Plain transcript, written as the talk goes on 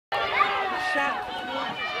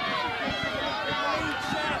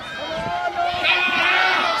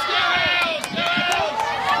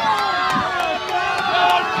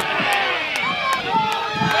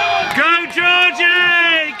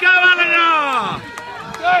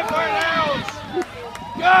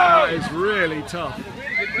That is really tough.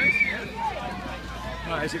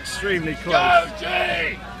 That is extremely close. Go, G!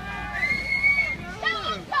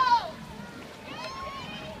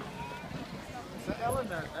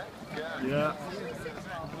 Yeah.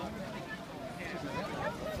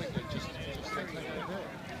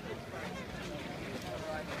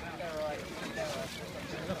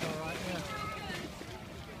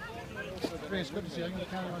 It's good to see you. I'm going to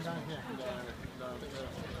carry on down here.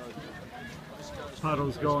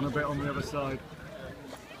 Paddle's gone a bit on the other side.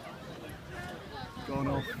 Gone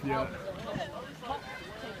off, yeah.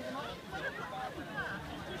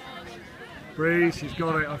 Breeze, she's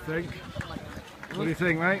got it, I think. What do you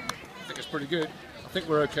think, mate? I think it's pretty good. I think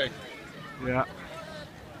we're okay. Yeah.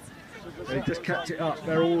 They just kept it up.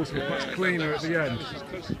 Their oars were much cleaner at the end.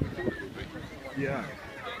 Yeah.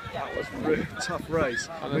 That was a really tough race.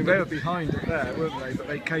 I mean, they were behind it there, weren't they? But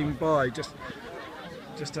they came by just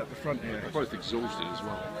at the front here. They're both exhausted as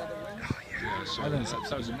well. Oh, yeah. So I know.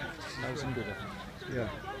 that was good. Yeah.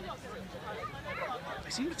 They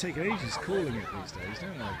seem to take ages calling it these days,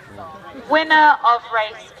 don't they? Winner of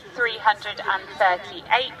race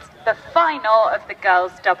 338, the final of the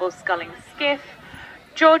girls' double sculling skiff,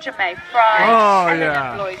 Georgia May Fry,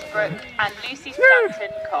 Eleanor Blois-Brooke and Lucy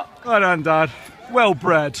Stanton Cox. Well done, Dad. Well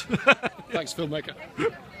bred. Thanks, filmmaker.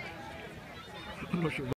 I'm not sure.